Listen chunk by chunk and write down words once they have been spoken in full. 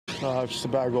Just a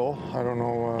bad goal. I don't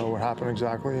know what happened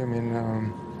exactly. I mean,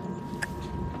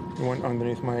 it went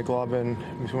underneath my glove and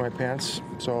between my pants.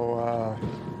 So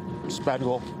it's a bad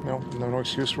goal. You know, no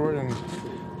excuse for it, and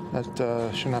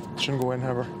that shouldn't go in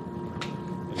ever.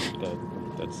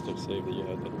 That stiff save that you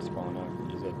had that was falling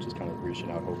out, is that just kind of reaching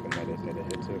out hoping that it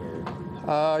hits it,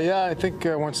 or? Yeah, I think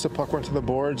once the puck went to the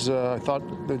boards, I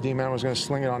thought the D-man was going to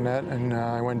sling it on net, and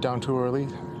I went down too early,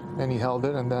 and he held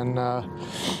it, and then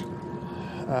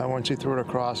once he threw it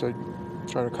across, I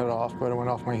tried to cut it off, but it went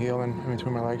off my heel and in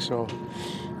between my legs. So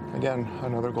again,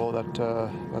 another goal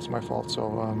that's my fault.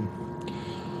 So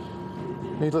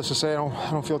needless to say, I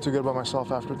don't feel too good about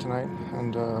myself after tonight,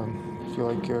 and I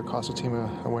feel like it cost the team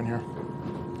a win here.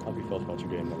 How have you felt about your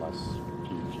game the last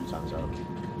few times out?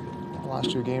 The last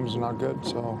 2 games are not good,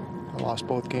 so I lost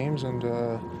both games, and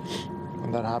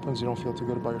when that happens, you don't feel too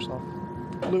good about yourself.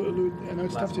 Lou, I know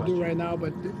it's tough to do right now,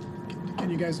 but can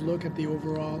you guys look at the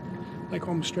overall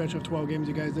home stretch of 12 games?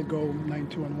 You guys did go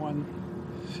 9-2-1.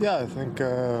 Yeah, I think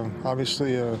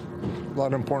obviously a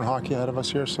lot of important hockey ahead of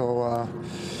us here, so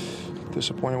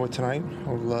disappointed with tonight.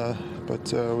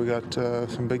 But we got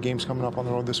some big games coming up on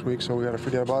the road this week, so we got to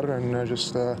forget about it and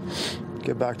just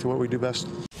get back to what we do best.